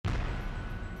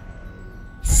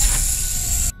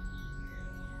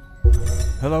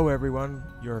Hello everyone,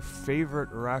 your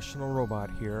favorite irrational robot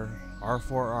here,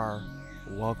 R4R.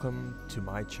 Welcome to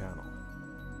my channel.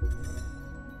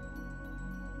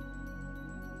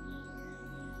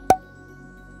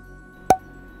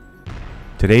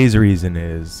 Today's reason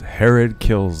is Herod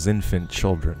kills infant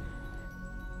children.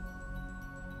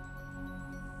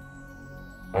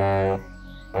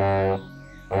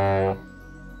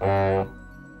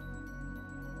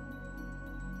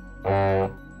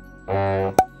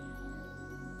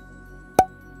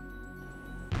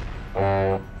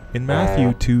 In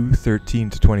Matthew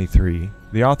 2:13-23,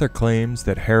 the author claims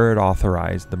that Herod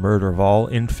authorized the murder of all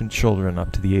infant children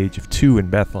up to the age of 2 in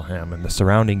Bethlehem and the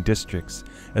surrounding districts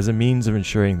as a means of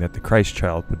ensuring that the Christ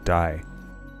child would die.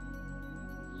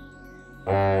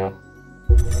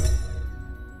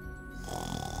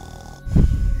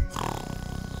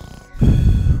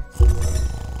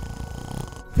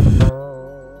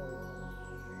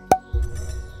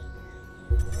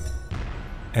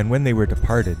 And when they were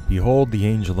departed, behold, the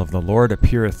angel of the Lord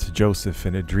appeareth to Joseph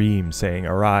in a dream, saying,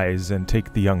 Arise, and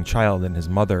take the young child and his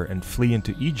mother, and flee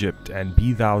into Egypt, and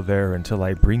be thou there until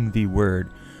I bring thee word,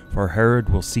 for Herod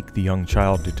will seek the young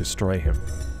child to destroy him.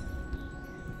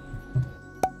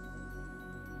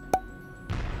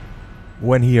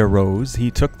 When he arose, he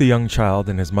took the young child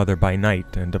and his mother by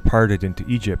night, and departed into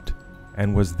Egypt,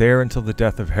 and was there until the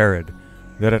death of Herod,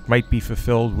 that it might be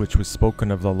fulfilled which was spoken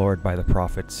of the Lord by the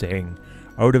prophet, saying,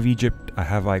 Out of Egypt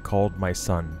have I called my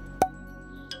son.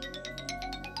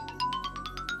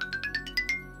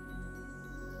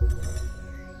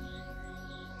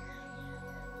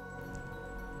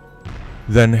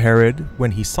 Then Herod,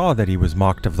 when he saw that he was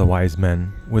mocked of the wise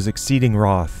men, was exceeding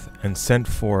wroth, and sent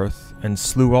forth, and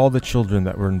slew all the children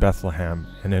that were in Bethlehem,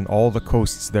 and in all the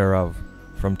coasts thereof,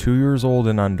 from 2 years old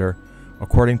and under,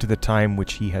 according to the time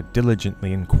which he had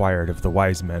diligently inquired of the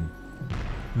wise men.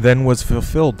 Then was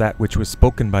fulfilled that which was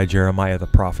spoken by Jeremiah the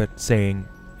prophet, saying,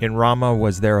 In Ramah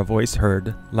was there a voice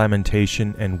heard,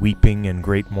 lamentation and weeping and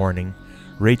great mourning,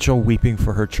 Rachel weeping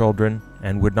for her children,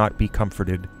 and would not be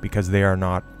comforted, because they are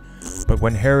not. But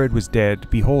when Herod was dead,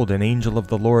 behold, an angel of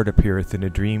the Lord appeareth in a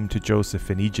dream to Joseph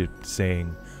in Egypt,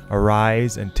 saying,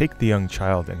 Arise, and take the young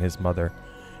child and his mother,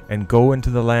 and go into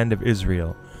the land of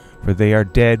Israel, for they are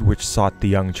dead which sought the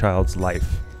young child's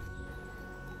life.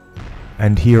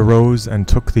 And he arose and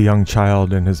took the young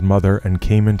child and his mother, and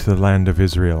came into the land of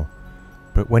Israel.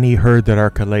 But when he heard that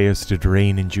Archelaus did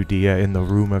reign in Judea in the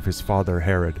room of his father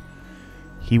Herod,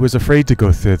 he was afraid to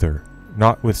go thither.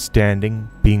 Notwithstanding,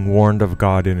 being warned of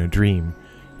God in a dream,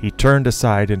 he turned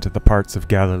aside into the parts of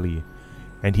Galilee.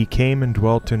 And he came and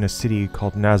dwelt in a city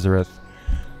called Nazareth,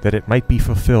 that it might be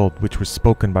fulfilled which was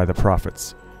spoken by the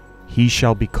prophets, He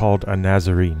shall be called a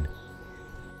Nazarene.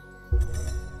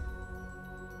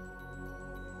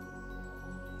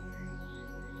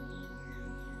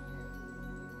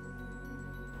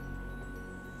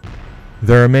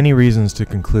 There are many reasons to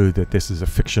conclude that this is a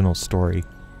fictional story.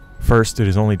 First, it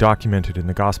is only documented in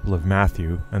the Gospel of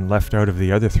Matthew and left out of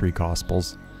the other 3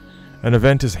 Gospels. An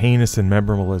event as heinous and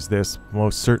memorable as this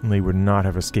most certainly would not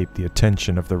have escaped the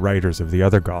attention of the writers of the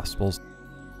other Gospels.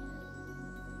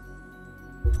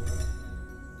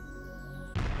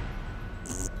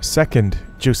 Second,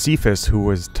 Josephus, who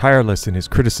was tireless in his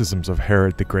criticisms of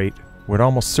Herod the Great, would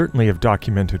almost certainly have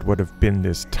documented what would have been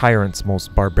this tyrant's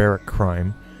most barbaric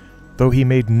crime, though he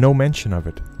made no mention of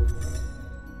it.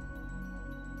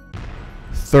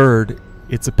 Third,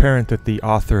 it's apparent that the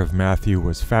author of Matthew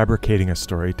was fabricating a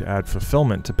story to add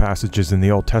fulfillment to passages in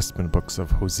the Old Testament books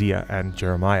of Hosea and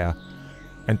Jeremiah,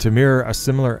 and to mirror a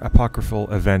similar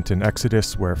apocryphal event in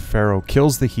Exodus where Pharaoh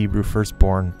kills the Hebrew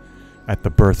firstborn at the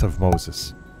birth of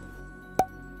Moses.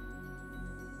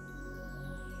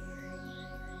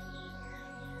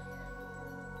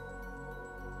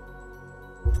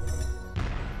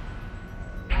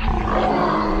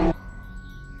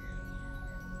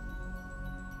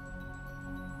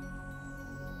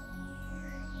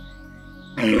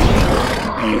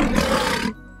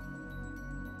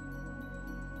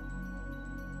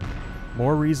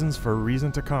 More reasons for a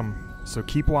reason to come, so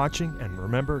keep watching and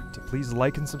remember to please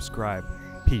like and subscribe.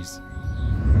 Peace.